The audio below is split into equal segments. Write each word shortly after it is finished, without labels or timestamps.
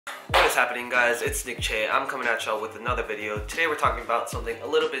What's happening, guys? It's Chae. I'm coming at y'all with another video. Today we're talking about something a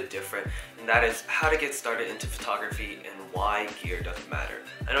little bit different, and that is how to get started into photography and why gear doesn't matter.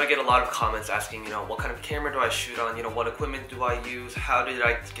 I know I get a lot of comments asking, what kind of camera do I shoot on? What equipment do I use? How did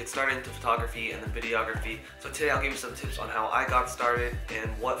I get started into photography and then videography? So today I'll give you some tips on how I got started and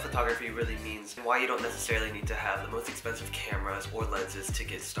what photography really means and why you don't necessarily need to have the most expensive cameras or lenses to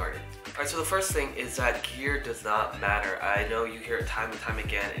get started. Alright, so the first thing is that gear does not matter. I know you hear it time and time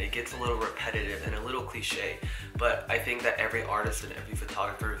again, and it gets a little repetitive and a little cliche, but I think that every artist and every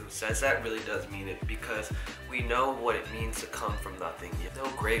photographer who says that really does mean it, because we know what it means to come from nothing. No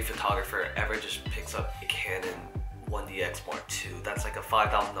great photographer ever just picks up a Canon 1DX Mark II. That's like a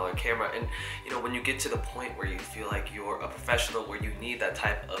 $5,000 camera, and when you get to the point where you feel like you're a professional, where you need that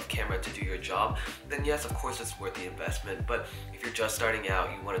type of camera to do your job, then yes, of course it's worth the investment. But if you're just starting out,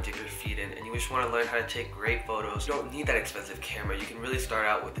 you want to dip your feet in and you just want to learn how to take great photos, you don't need that expensive camera. You can really start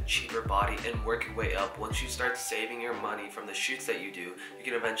out with a cheaper body and work your way up. Once you start saving your money from the shoots that you do, you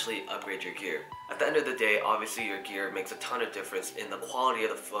can eventually upgrade your gear. At the end of the day, obviously your gear makes a ton of difference in the quality of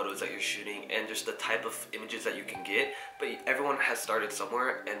the photos that you're shooting and just the type of images that you can get, but everyone has started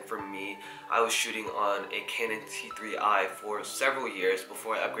somewhere, and for me, I was shooting on a Canon T3i for several years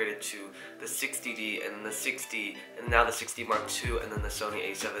before I upgraded to the 60D and the 60 and now the 60 Mark II and then the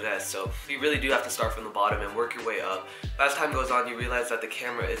Sony a7S. So you really do have to start from the bottom and work your way up. But as time goes on, you realize that the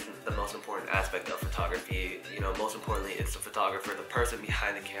camera isn't the most important aspect of photography. Most importantly, it's the photographer, the person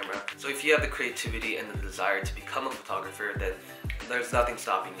behind the camera. So if you have the creativity and the desire to become a photographer, then there's nothing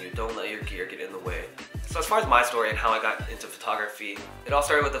stopping you. Don't let your gear get in the way. So as far as my story and how I got into photography, it all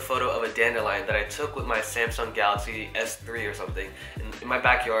started with a photo of a dandelion that I took with my Samsung Galaxy S3 or something in my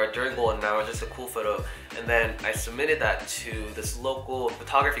backyard during golden hour. Just a cool photo. And then I submitted that to this local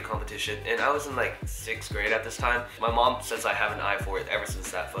photography competition, and I was in like 6th grade at this time. My mom says I have an eye for it ever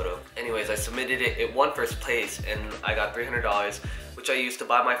since that photo. Anyways, I submitted it. It won first place, and I got $300, which I used to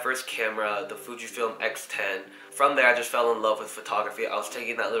buy my first camera, the Fujifilm X10. From there, I just fell in love with photography. I was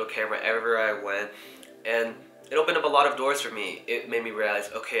taking that little camera everywhere I went, and it opened up a lot of doors for me. It made me realize,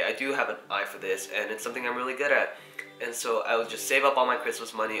 okay, I do have an eye for this, and it's something I'm really good at. And so I would just save up all my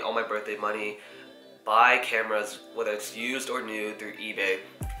Christmas money, all my birthday money, buy cameras, whether it's used or new, through eBay,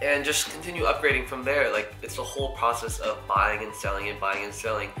 and just continue upgrading from there. Like, it's the whole process of buying and selling and buying and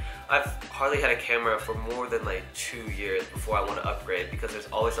selling. I've hardly had a camera for more than like 2 years before I want to upgrade, because there's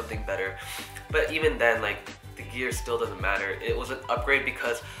always something better. But even then, like, the gear still doesn't matter. It was an upgrade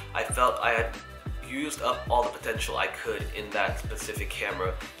because I felt I had used up all the potential I could in that specific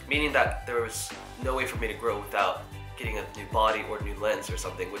camera, meaning that there was no way for me to grow without getting a new body or new lens or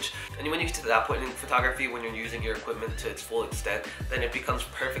something. And when you get to that point in photography, when you're using your equipment to its full extent, then it becomes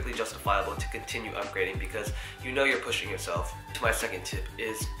perfectly justifiable to continue upgrading, because you're pushing yourself. My second tip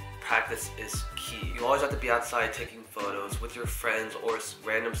is practice is key. You always have to be outside taking photos with your friends or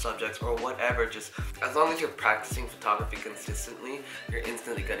random subjects or whatever. Just as long as you're practicing photography consistently, you're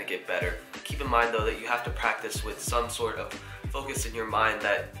instantly gonna get better. Keep in mind though that you have to practice with some sort of focus in your mind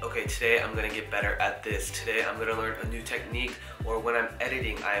that, okay, today I'm gonna get better at this. Today I'm gonna learn a new technique, or when I'm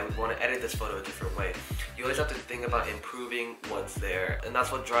editing, I want to edit this photo a different way. You always have to think about improving what's there, and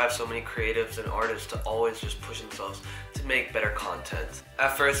that's what drives so many creatives and artists to always just push themselves to make better content.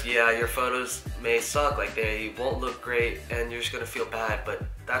 At first, yeah, your photos may suck, like they won't look great and you're just gonna feel bad, but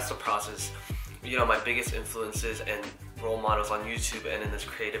that's the process. My biggest influences and role models on YouTube and in this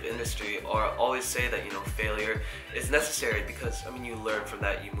creative industry always say that failure is necessary, because you learn from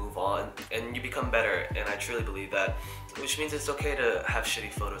that, you move on, and you become better. And I truly believe that, which means it's okay to have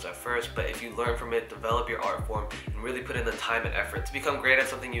shitty photos at first, but if you learn from it, develop your art form, and really put in the time and effort to become great at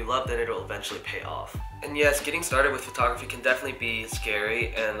something you love, then it'll eventually pay off. And yes, getting started with photography can definitely be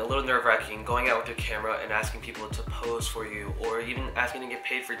scary and a little nerve-wracking, going out with your camera and asking people to pose for you, or even asking to get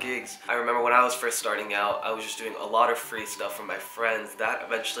paid for gigs. I remember when I was first starting out, I was just doing a lot of free stuff from my friends. That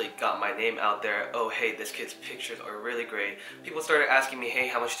eventually got my name out there. Oh, hey, this kid's pictures are really great. People started asking me, hey,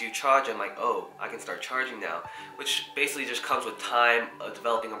 how much do you charge? I'm like, oh, I can start charging now, which basically just comes with time,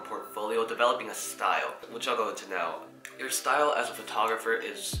 developing a portfolio, developing a style, which I'll go into now. Your style as a photographer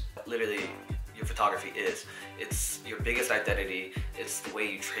is literally your photography is. It's your biggest identity. It's the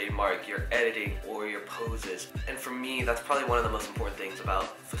way you trademark your editing or your poses. And for me, that's probably one of the most important things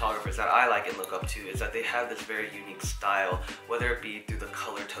about photographers that I like and look up to, is that they have this very unique style, whether it be through the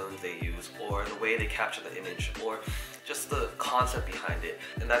color tones they use, or the way they capture the image, or just the concept behind it.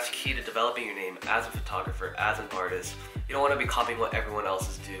 And that's key to developing your name as a photographer, as an artist. You don't want to be copying what everyone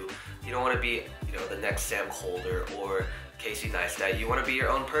else is do. You don't want to be, the next Sam Holder, or Casey Neistat. You want to be your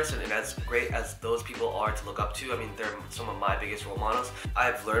own person, and as great as those people are to look up to, I mean, they're some of my biggest role models.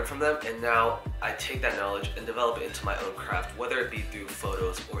 I've learned from them, and now I take that knowledge and develop it into my own craft, whether it be through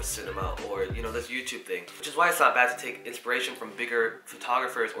photos or cinema or, you know, this YouTube thing. Which is why it's not bad to take inspiration from bigger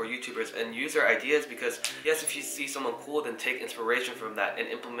photographers or YouTubers and use their ideas, because yes, if you see someone cool, then take inspiration from that and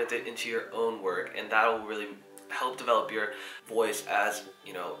implement it into your own work, and that'll really help develop your voice as,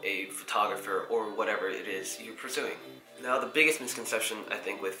 you know, a photographer or whatever it is you're pursuing. Now, the biggest misconception I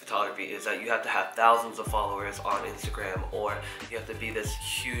think with photography is that you have to have thousands of followers on Instagram, or you have to be this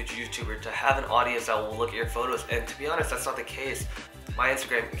huge YouTuber to have an audience that will look at your photos, and to be honest, that's not the case. My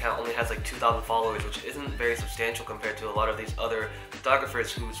Instagram account only has like 2,000 followers, which isn't very substantial compared to a lot of these other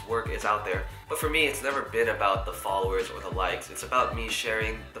photographers whose work is out there. But for me, it's never been about the followers or the likes. It's about me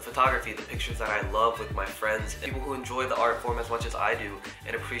sharing the photography, the pictures that I love with my friends, and people who enjoy the art form as much as I do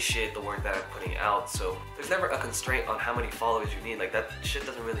and appreciate the work that I'm putting out. So there's never a constraint on how many followers you need. Like, that shit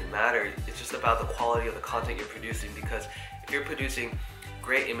doesn't really matter. It's just about the quality of the content you're producing, because if you're producing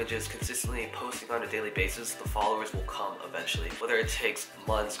great images, consistently posting on a daily basis, the followers will come eventually. Whether it takes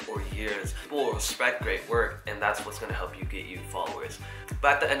months or years, people will respect great work, and that's what's going to help you get you followers.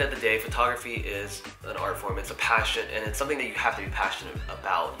 But at the end of the day, photography is an art form, it's a passion, and it's something that you have to be passionate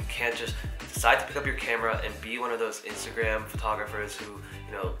about. You can't just decide to pick up your camera and be one of those Instagram photographers who,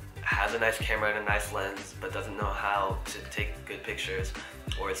 you know, has a nice camera and a nice lens but doesn't know how to take good pictures,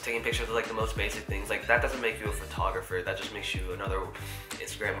 or is taking pictures of like the most basic things. Like, that doesn't make you a photographer, that just makes you another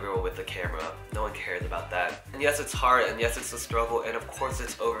Instagram girl with a camera. No one cares about that. And yes, it's hard, and yes, it's a struggle, and of course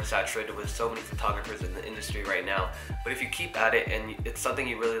it's oversaturated with so many photographers in the industry right now. But if you keep at it and it's something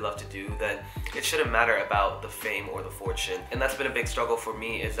you really love to do, then it shouldn't matter about the fame or the fortune. And that's been a big struggle for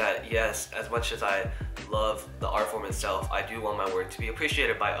me, is that yes, as much as I love the art form itself, I do want my work to be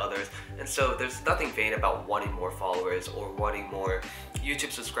appreciated by others. And so there's nothing vain about wanting more followers or wanting more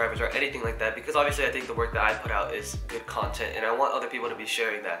YouTube subscribers or anything like that, because obviously I think the work that I put out is good content, and I want other people to be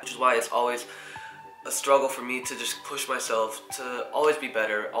sharing that, which is why it's always a struggle for me to just push myself to always be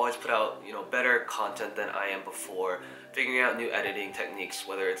better, always put out, you know, better content than I am before, figuring out new editing techniques,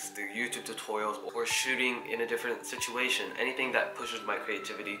 whether it's through YouTube tutorials or shooting in a different situation. Anything that pushes my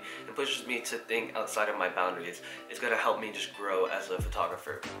creativity and pushes me to think outside of my boundaries is going to help me just grow as a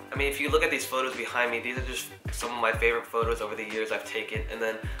photographer. I mean, if you look at these photos behind me, these are just some of my favorite photos over the years I've taken, and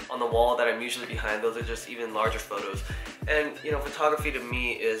then on the wall that I'm usually behind, those are just even larger photos. And, you know, photography to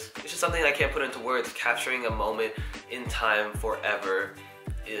me it's just something I can't put into words. Capturing a moment in time forever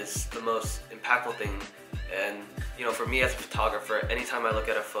is the most impactful thing. And, you know, for me as a photographer, anytime I look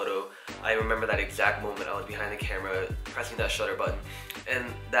at a photo, I remember that exact moment I was behind the camera pressing that shutter button, and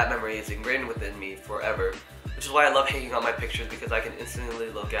that memory is ingrained within me forever. Which is why I love hanging out my pictures, because I can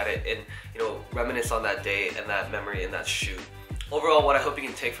instantly look at it and, you know, reminisce on that day and that memory and that shoot. Overall, what I hope you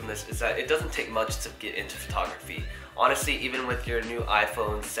can take from this is that it doesn't take much to get into photography. Honestly, even with your new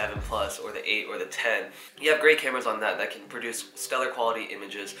iPhone 7 Plus or the 8 or the 10, you have great cameras on that can produce stellar quality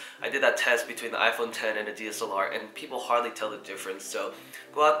images. I did that test between the iPhone 10 and a DSLR, and people hardly tell the difference. So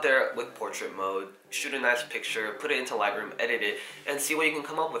go out there with portrait mode, shoot a nice picture, put it into Lightroom, edit it, and see what you can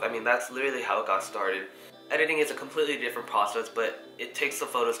come up with. I mean, that's literally how it got started. Editing is a completely different process, but it takes the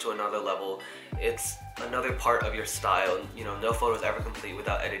photos to another level. It's another part of your style. You know, no photo is ever complete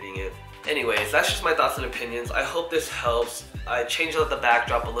without editing it. Anyways, that's just my thoughts and opinions. I hope this helps. I changed up the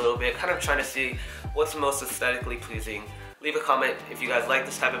backdrop a little bit, kind of trying to see what's most aesthetically pleasing. Leave a comment if you guys like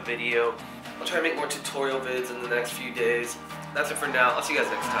this type of video. I'll try to make more tutorial vids in the next few days. That's it for now. I'll see you guys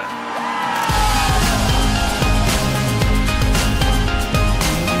next time.